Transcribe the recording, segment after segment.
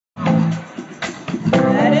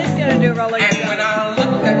do rolling. And when I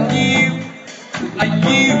looked at you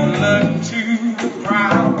looked to the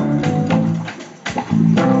ground.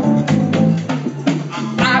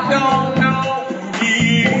 I don't know who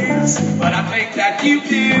he is, but I think that you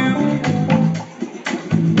do.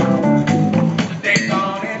 Think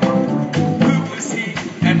on it, who is he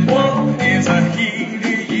and what is a he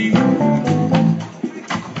to you?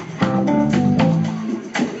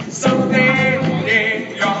 Something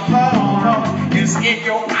in your heart is in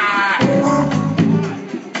your eyes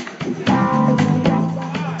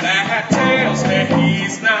that tells me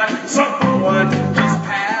he's not someone just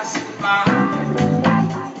passing by.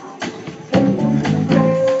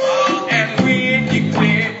 And when you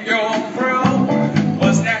cleared your throat,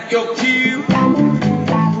 was that your cue?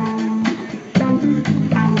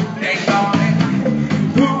 Think on it,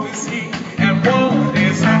 who is he and what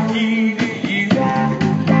is a he to you?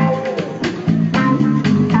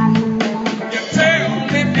 You tell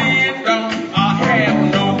me being dumb, I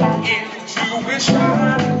have no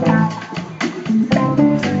intuition.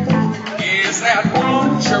 Is that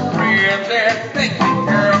what you're really thinking,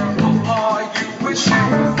 girl, or are you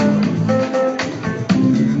wishing?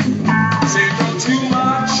 Say you're too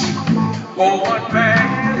much for one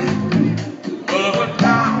man, but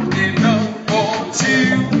not enough for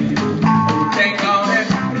two. Think on it,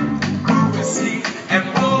 who is he and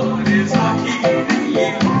what is a he to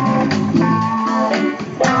you?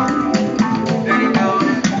 Think on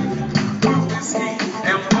it, who is he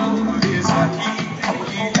and what is a he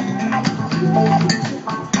to you?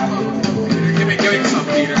 Give me some,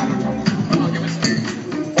 Peter. Come on, give me some.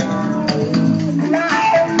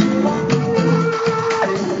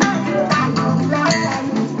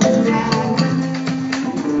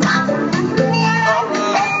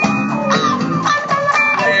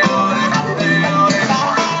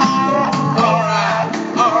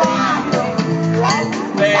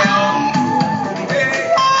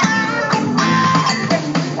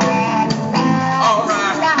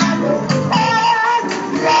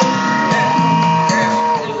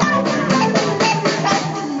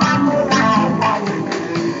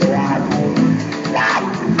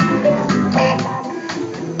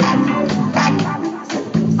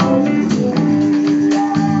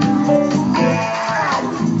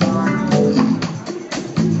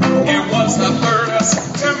 It was the 3rd of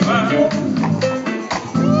September.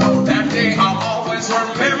 That day I'll always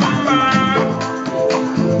remember.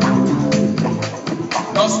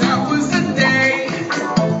 'Cause that was the day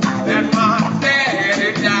that my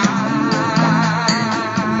daddy died.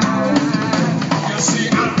 You see,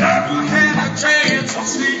 I never had a chance to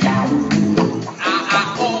see.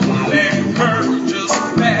 I only heard just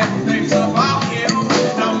bad things about him.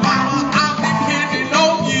 Now, mama, I'm depending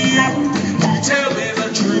on you to tell me the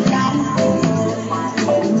truth.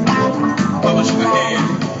 Mama, shook her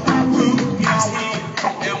head. Who is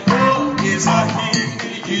he and what is a he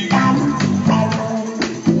to you?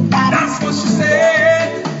 That's what she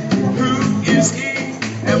said. Who is he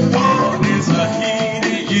and what is a he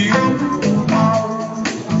to you?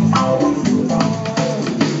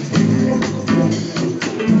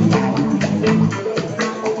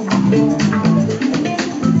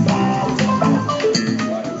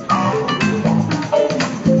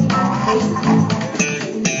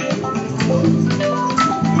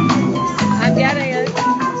 I'm getting it.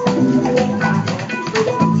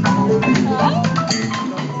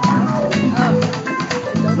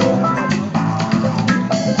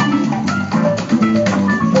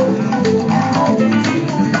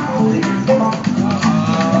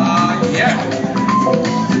 Yeah.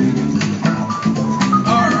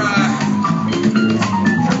 All right.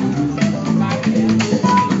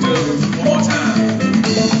 Do it one more time.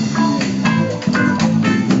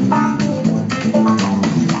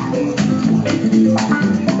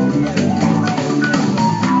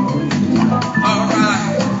 All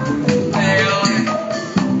right. Lay on it.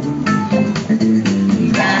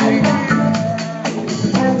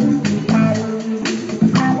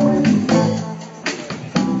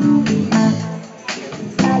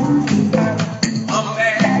 A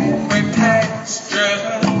man with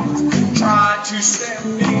pastures tried to set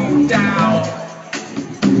me down.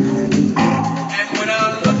 And when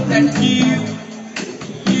I looked at you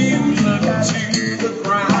looked to the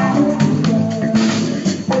ground.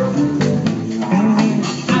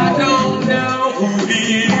 I don't know who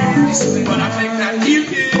he is, but I think that you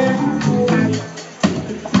do.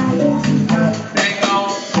 Hang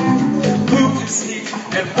on, who is he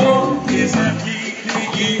and what is a he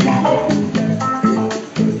to you?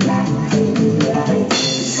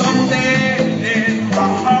 Something in the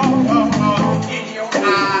heart, in your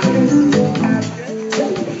eyes,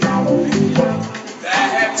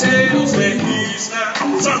 that tells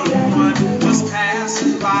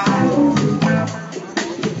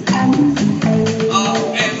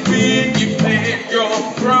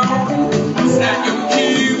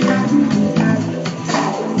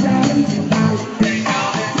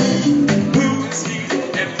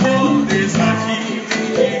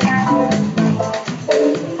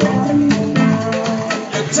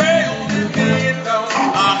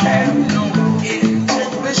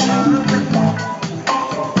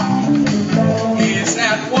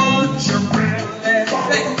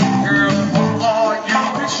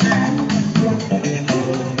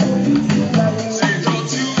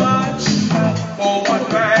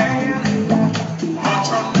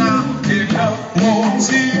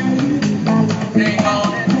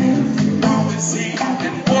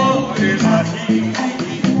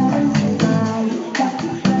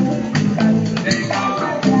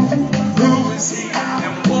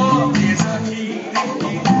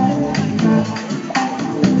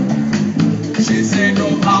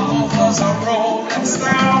was a rolling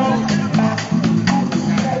stone.